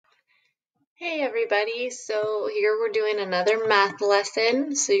Hey everybody, so here we're doing another math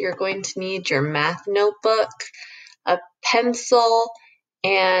lesson. So you're going to need your math notebook, a pencil,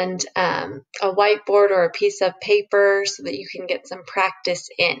 and a whiteboard or a piece of paper so that you can get some practice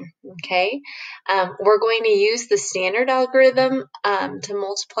in, okay? We're going to use the standard algorithm to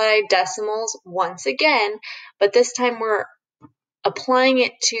multiply decimals once again, but this time we're applying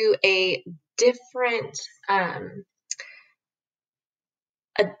it to a different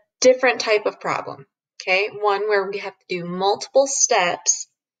a different type of problem, okay? One where we have to do multiple steps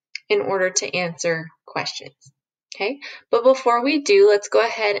in order to answer questions, okay? But before we do, let's go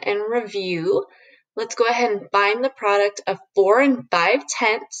ahead and review. Let's go ahead and find the product of 4 and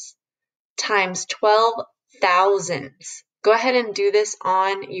 5/10 times 12 thousandths. Go ahead and do this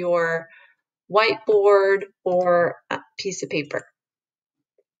on your whiteboard or a piece of paper.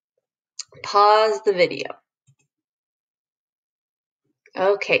 Pause the video.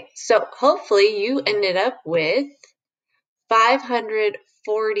 Okay, so hopefully you ended up with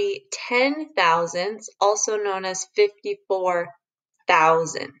 540 10,000ths, also known as 54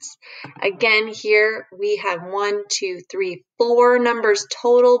 thousandths. Again, here we have 1, 2, 3, 4 numbers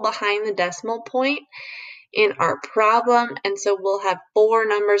total behind the decimal point in our problem, and so we'll have 4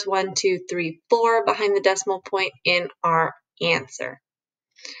 numbers, 1, 2, 3, 4 behind the decimal point in our answer.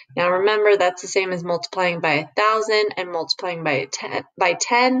 Now remember, that's the same as multiplying by 1,000 and multiplying by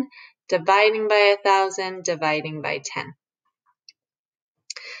 10, dividing by 1,000, dividing by 10.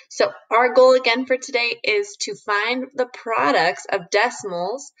 So our goal again for today is to find the products of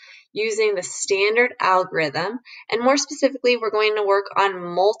decimals using the standard algorithm, and more specifically, we're going to work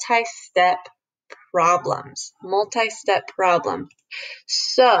on multi-step problems. Multi-step problems.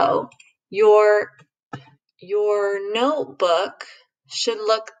 So your notebook should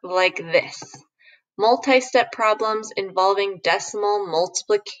look like this. Multi-step problems involving decimal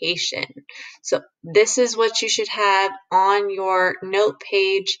multiplication. So this is what you should have on your note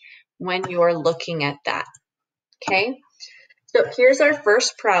page when you're looking at that. Okay, so here's our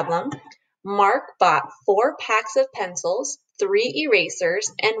first problem. Mark bought 4 packs of pencils, 3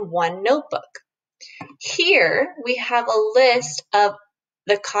 erasers, and 1 notebook. Here we have a list of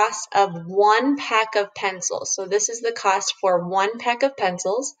the cost of 1 pack of pencils. So this is the cost for 1 pack of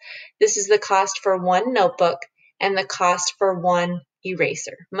pencils. This is the cost for 1 notebook and the cost for 1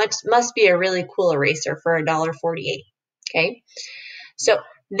 eraser. Must be a really cool eraser for $1.48. Okay, so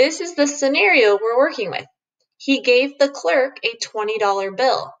this is the scenario we're working with. He gave the clerk a $20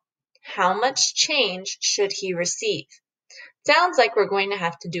 bill. How much change should he receive? Sounds like we're going to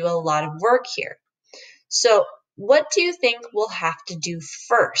have to do a lot of work here. So what do you think we'll have to do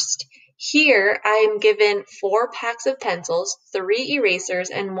first? Here I am given 4 packs of pencils, 3 erasers,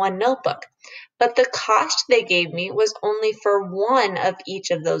 and 1 notebook. But the cost they gave me was only for 1 of each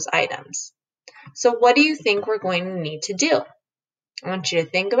of those items. So what do you think we're going to need to do? I want you to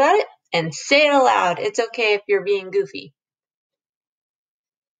think about it and say it aloud. It's okay if you're being goofy.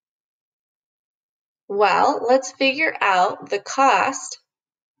 Well, let's figure out the cost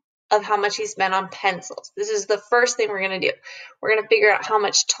of how much he spent on pencils. This is the first thing we're going to do. We're going to figure out how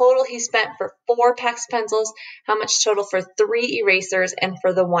much total he spent for 4 packs of pencils, how much total for 3 erasers, and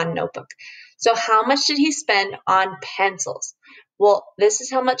for the 1 notebook. So how much did he spend on pencils? Well, this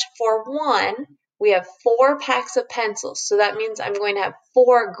is how much for 1. We have 4 packs of pencils, so that means I'm going to have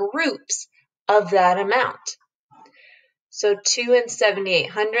 4 groups of that amount. So 2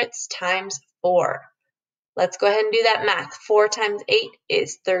 7/800 times 4. Let's go ahead and do that math. 4 times 8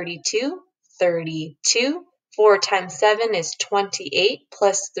 is 32. 32. 4 times 7 is 28.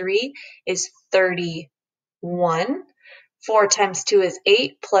 Plus 3 is 31. 4 times 2 is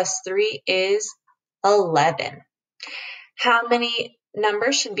 8. Plus 3 is 11. How many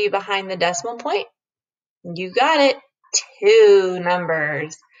numbers should be behind the decimal point? You got it. 2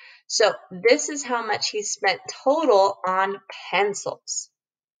 numbers. So this is how much he spent total on pencils.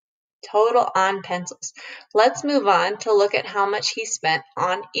 Total on pencils. Let's move on to look at how much he spent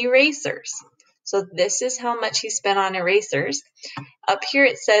on erasers. So this is how much he spent on erasers. Up here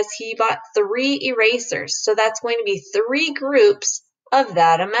it says he bought 3 erasers. So that's going to be 3 groups of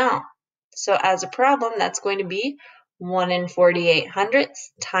that amount. So as a problem, that's going to be 1 4800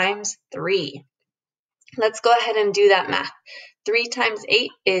 times 3. Let's go ahead and do that math. 3 times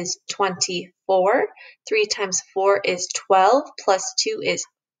 8 is 24. 3 times 4 is 12. Plus 2 is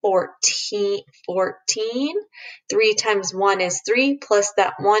 14. 3 times 1 is 3, plus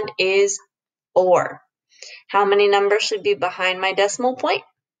that 1 is 4. How many numbers should be behind my decimal point?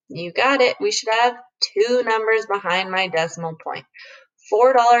 You got it. We should have 2 numbers behind my decimal point.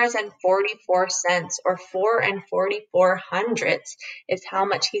 $4.44, or 4 44/100 is how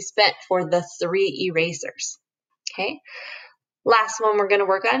much he spent for the 3 erasers. Okay. Last one we're going to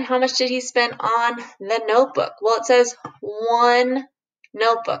work on. How much did he spend on the notebook? Well, it says 1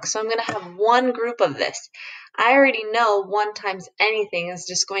 notebook, so I'm going to have one group of this. I already know 1 times anything is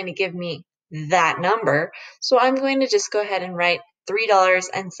just going to give me that number, so I'm going to just go ahead and write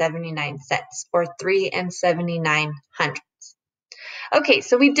 $3.79, or 3 79/100. Okay,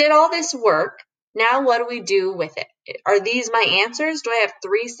 so we did all this work. Now what do we do with it? Are these my answers? Do I have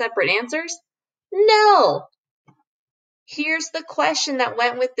 3 separate answers? No. Here's the question that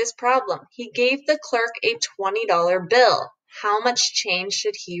went with this problem. He gave the clerk a $20 bill. How much change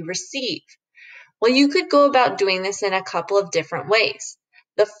should he receive? Well, you could go about doing this in a couple of different ways.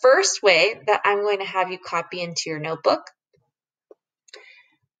 The first way that I'm going to have you copy into your notebook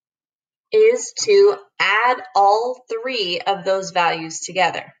is to add all 3 of those values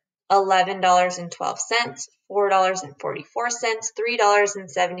together. $11.12, $4.44,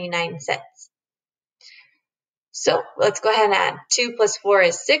 $3.79. So let's go ahead and add. 2 plus 4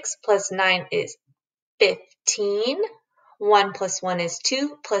 is 6, plus 9 is 15. 1 plus 1 is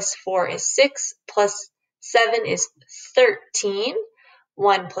 2, plus 4 is 6, plus 7 is 13.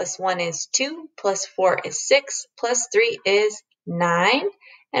 1 plus 1 is 2, plus 4 is 6, plus 3 is 9.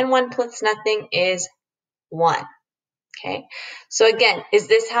 And 1 plus nothing is 1. Okay, so again, is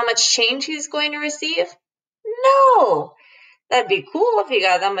this how much change he's going to receive? No. That'd be cool if he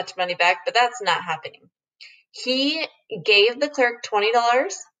got that much money back, but that's not happening. He gave the clerk $20.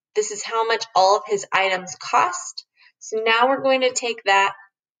 This is how much all of his items cost. So now we're going to take that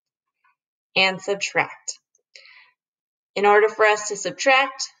and subtract. In order for us to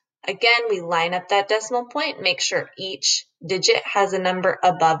subtract, again, we line up that decimal point, make sure each digit has a number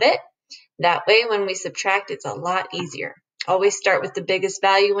above it. That way, when we subtract, it's a lot easier. Always start with the biggest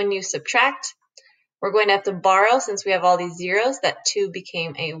value when you subtract. We're going to have to borrow, since we have all these zeros. That 2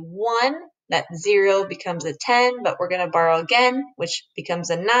 became a 1. That 0 becomes a 10, but we're going to borrow again, which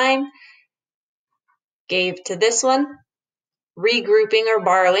becomes a 9. Gave to this one. Regrouping or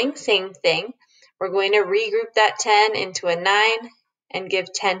borrowing, same thing. We're going to regroup that 10 into a 9 and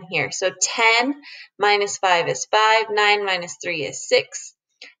give 10 here. So 10 minus 5 is 5. 9 minus 3 is 6.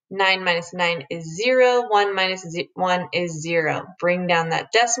 9 minus 9 is 0. 1 minus 1 is 0. Bring down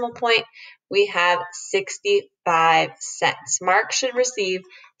that decimal point. We have 65 cents. Mark should receive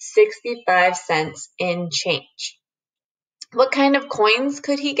 65 cents in change. What kind of coins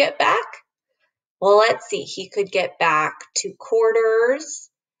could he get back? Well, let's see. He could get back 2 quarters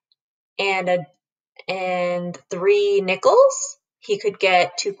and 3 nickels. He could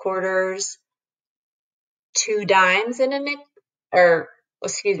get 2 quarters, 2 dimes and a nickel, or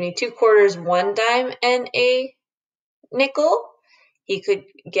excuse me, 2 quarters, 1 dime and a nickel. He could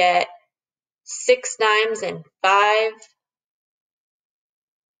get 6 dimes and 5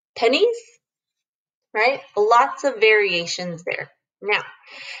 pennies, right? Lots of variations there. Now,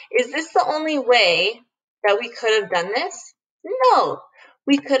 is this the only way that we could have done this? No.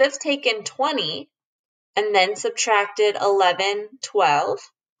 We could have taken 20 and then subtracted 11, 12,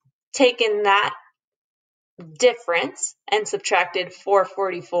 taken that difference and subtracted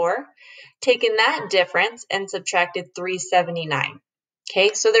 444, taken that difference and subtracted 379.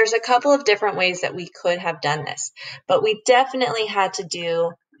 Okay, so there's a couple of different ways that we could have done this, but we definitely had to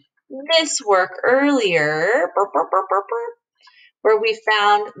do this work earlier, where we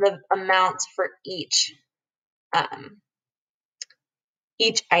found the amounts for each item,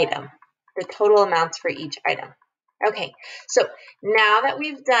 the total amounts for each item. Okay, so now that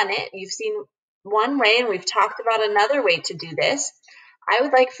we've done it, you've seen one way and we've talked about another way to do this. I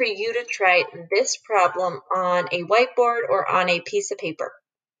would like for you to try this problem on a whiteboard or on a piece of paper.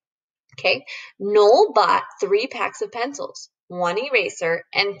 Okay, Noel bought 3 packs of pencils, 1 eraser,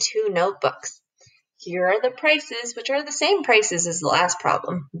 and 2 notebooks. Here are the prices, which are the same prices as the last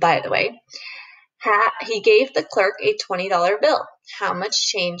problem, by the way. He gave the clerk a $20 bill. How much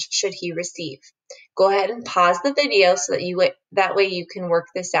change should he receive? Go ahead and pause the video so that way you can work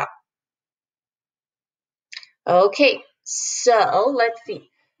this out. Okay, so let's see.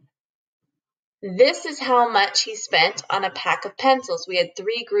 This is how much he spent on a pack of pencils. We had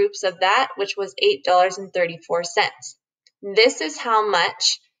 3 groups of that, which was $8.34. This is how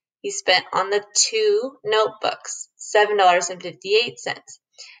much he spent on the 2 notebooks, $7.58.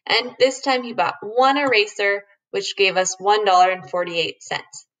 And this time he bought 1 eraser, which gave us $1.48.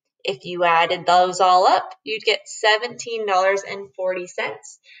 If you added those all up, you'd get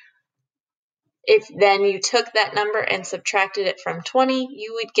 $17.40. If then you took that number and subtracted it from 20,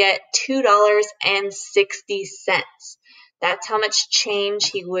 you would get $2.60. That's how much change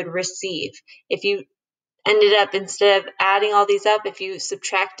he would receive. If you ended up, instead of adding all these up, if you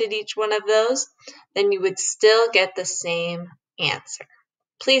subtracted each one of those, then you would still get the same answer.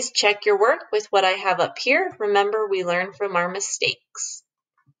 Please check your work with what I have up here. Remember, we learn from our mistakes.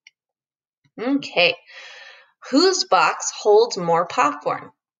 Okay, whose box holds more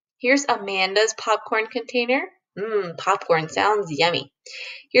popcorn? Here's Amanda's popcorn container. Popcorn sounds yummy.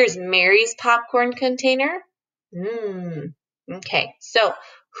 Here's Mary's popcorn container. Okay, so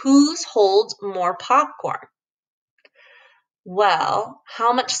whose holds more popcorn? Well,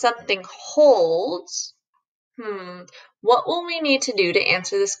 how much something holds, what will we need to do to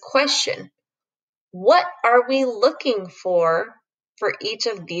answer this question? What are we looking for each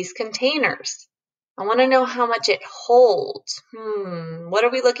of these containers? I want to know how much it holds. What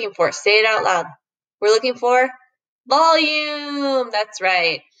are we looking for? Say it out loud. We're looking for volume. That's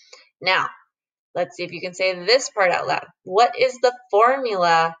right. Now, let's see if you can say this part out loud. What is the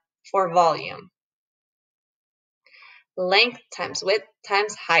formula for volume? Length times width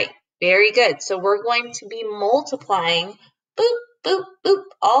times height. Very good. So we're going to be multiplying, boop, boop, boop,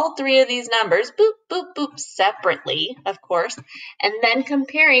 all three of these numbers, boop, boop, boop, separately, of course, and then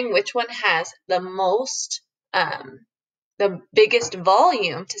comparing which one has the most, the biggest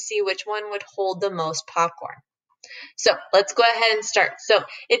volume to see which one would hold the most popcorn. So let's go ahead and start. So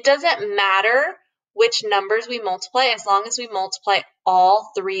it doesn't matter which numbers we multiply as long as we multiply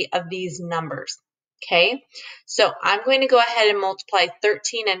all three of these numbers. Okay, so I'm going to go ahead and multiply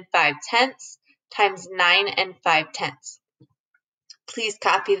 13 and 5/10 times 9 and 5/10. Please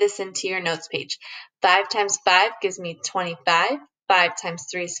copy this into your notes page. 5 times 5 gives me 25. 5 times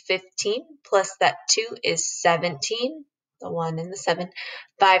 3 is 15, plus that 2 is 17, the 1 and the 7.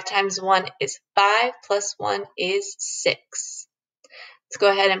 5 times 1 is 5, plus 1 is 6. Let's go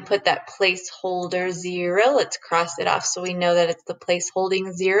ahead and put that placeholder 0. Let's cross it off so we know that it's the place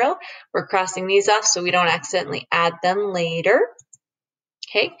holding 0. We're crossing these off so we don't accidentally add them later.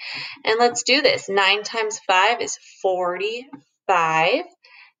 Okay, and let's do this. 9 times 5 is 45.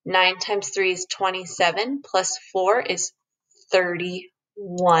 9 times 3 is 27, plus 4 is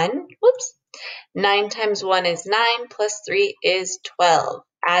 31. Whoops. 9 times 1 is 9, plus 3 is 12.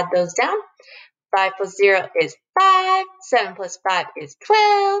 Add those down. 5 plus 0 is 5. 7 plus 5 is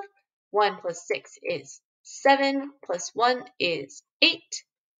 12. 1 plus 6 is 7. Plus 1 is 8.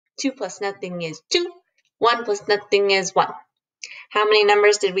 2 plus nothing is 2. 1 plus nothing is 1. How many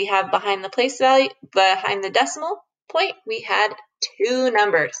numbers did we have behind the place value, behind the decimal point? We had 2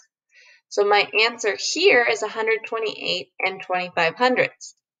 numbers. So my answer here is 128 and 25/100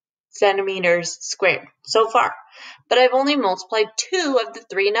 centimeters squared so far. But I've only multiplied 2 of the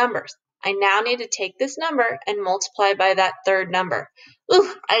 3 numbers. I now need to take this number and multiply by that third number.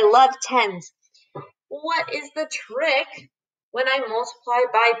 Ooh, I love tens. What is the trick when I multiply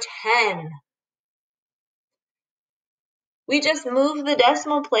by 10? We just move the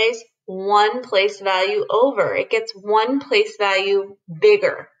decimal place 1 place value over. It gets 1 place value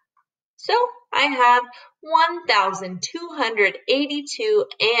bigger. So I have 1,282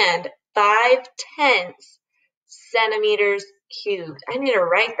 and 5/10 centimeters cubed. I need to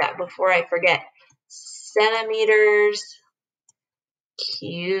write that before I forget. Centimeters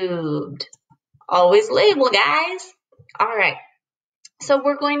cubed. Always label, guys. All right. So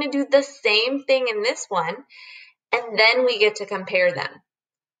we're going to do the same thing in this one, and then we get to compare them.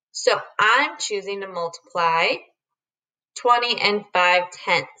 So I'm choosing to multiply 20 and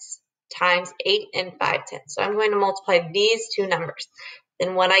 5/10 times 8 and 5/10. So I'm going to multiply these 2 numbers.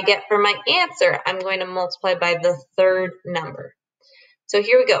 Then what I get for my answer, I'm going to multiply by the third number. So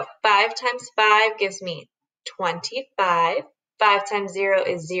here we go. 5 times 5 gives me 25. 5 times 0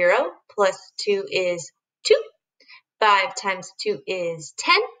 is 0, plus 2 is 2. 5 times 2 is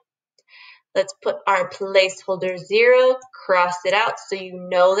 10. Let's put our placeholder 0, cross it out so you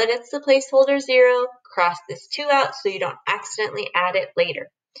know that it's the placeholder 0. Cross this 2 out so you don't accidentally add it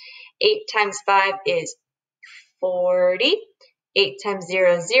later. 8 times 5 is 40. 8 times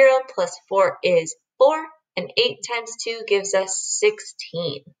 0 is 0, plus 4 is 4. And 8 times 2 gives us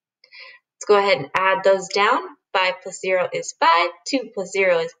 16. Let's go ahead and add those down. 5 plus 0 is 5. 2 plus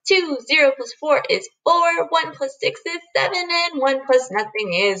 0 is 2. 0 plus 4 is 4. 1 plus 6 is 7. And 1 plus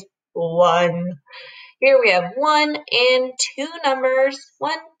nothing is 1. Here we have 1 and 2 numbers.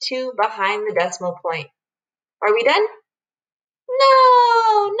 1, 2 behind the decimal point. Are we done?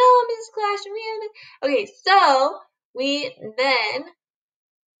 No, Mrs. Clash. Okay, so we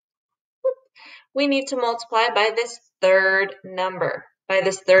need to multiply by this third number.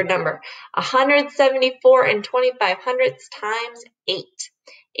 174 and 25/100 times 8.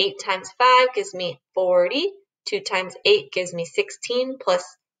 8 times 5 gives me 40. 2 times 8 gives me 16, plus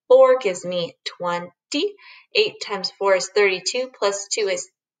 4 gives me 20. 8 times 4 is 32, plus 2 is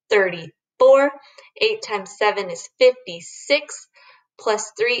 34. 8 times 7 is 56,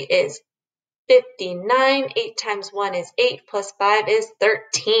 plus 3 is 59. 8 times 1 is 8, plus 5 is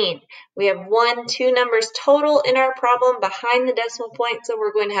 13. We have 2 numbers total in our problem behind the decimal point, so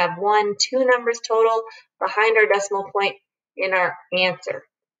we're going to have 2 numbers total behind our decimal point in our answer.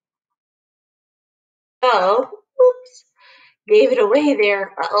 Oh, oops, gave it away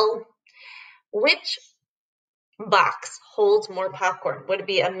there. Uh-oh. Which box holds more popcorn? Would it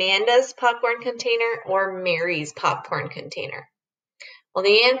be Amanda's popcorn container or Mary's popcorn container? Well,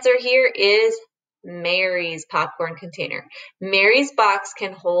 the answer here is Mary's popcorn container. Mary's box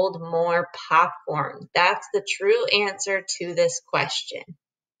can hold more popcorn. That's the true answer to this question.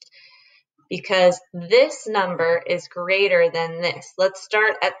 Because this number is greater than this. Let's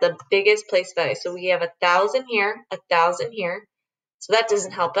start at the biggest place value. So we have 1,000 here, 1,000 here. So that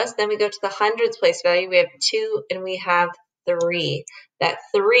doesn't help us. Then we go to the hundreds place value. We have 2 and we have 3. That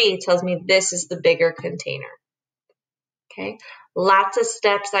 3 tells me this is the bigger container. Okay, lots of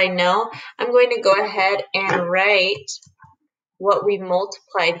steps I know. I'm going to go ahead and write what we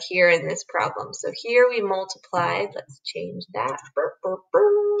multiplied here in this problem. So here we multiplied, let's change that.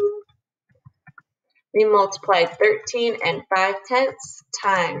 We multiplied 13 and 5/10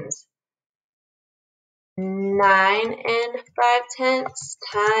 times 9 and 5/10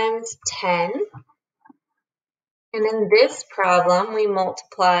 times 10. And in this problem, we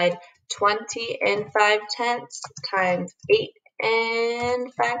multiplied 20 and 5/10 times 8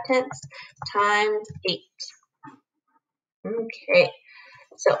 and 5/10 times 8. Okay,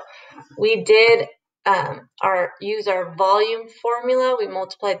 so we did use our volume formula. We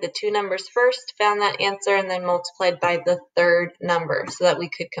multiplied the 2 numbers first, found that answer, and then multiplied by the 3rd number so that we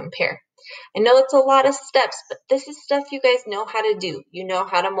could compare. I know it's a lot of steps, but this is stuff you guys know how to do. You know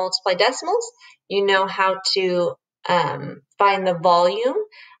how to multiply decimals. You know how to find the volume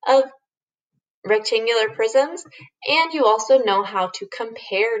of rectangular prisms, and you also know how to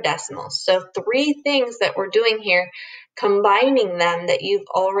compare decimals. So 3 things that we're doing here, combining them that you've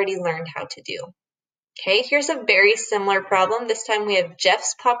already learned how to do. Okay, here's a very similar problem. This time we have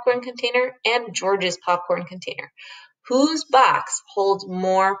Jeff's popcorn container and George's popcorn container. Whose box holds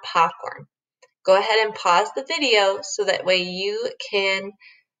more popcorn? Go ahead and pause the video so that way you can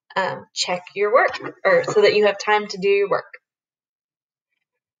check your work, or so that you have time to do your work.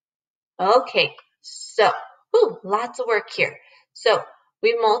 Okay, so lots of work here. So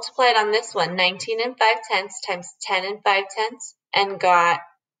we multiplied on this one 19 and 5/10 times 10 and 5/10 and got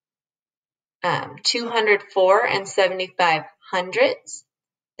 204 and 75 hundredths.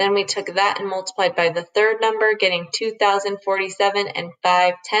 Then we took that and multiplied by the 3rd number, getting 2,047 and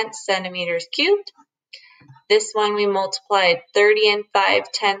 5/10 centimeters cubed. This one we multiplied 30 and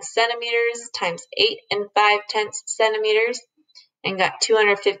 5/10 centimeters times 8 and 5/10 centimeters and got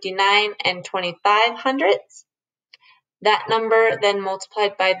 259 and 25 hundredths. That number then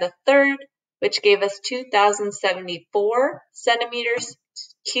multiplied by the 3rd, which gave us 2,074 centimeters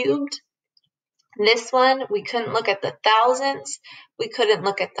cubed. This one, we couldn't look at the thousandths. We couldn't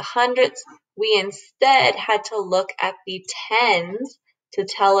look at the hundredths. We instead had to look at the tens to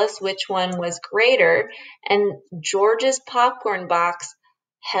tell us which one was greater. And George's popcorn box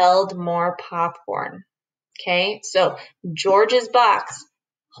held more popcorn. Okay, so George's box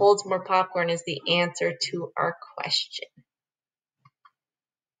holds more popcorn is the answer to our question.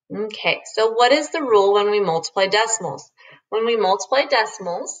 Okay, so what is the rule when we multiply decimals? When we multiply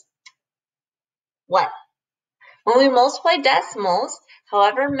decimals, what? When we multiply decimals,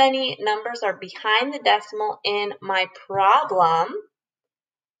 however many numbers are behind the decimal in my problem,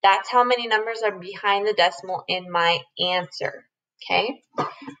 that's how many numbers are behind the decimal in my answer. Okay,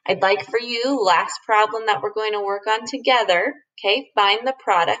 I'd like for you, last problem that we're going to work on together, okay, find the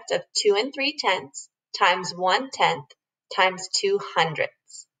product of 2 3/10 times 1/10 times 2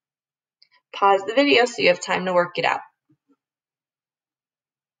 hundredths. Pause the video so you have time to work it out.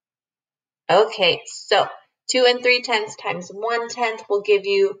 Okay, so 2 3/10 times 1/10 will give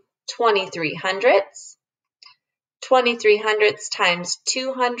you 23 hundredths. 23 hundredths times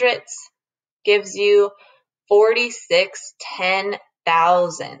 2 hundredths gives you 46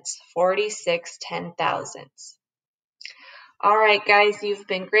 10,000ths. 46 10,000ths. All right, guys, you've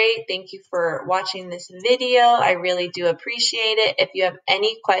been great. Thank you for watching this video. I really do appreciate it. If you have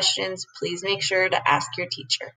any questions, please make sure to ask your teacher.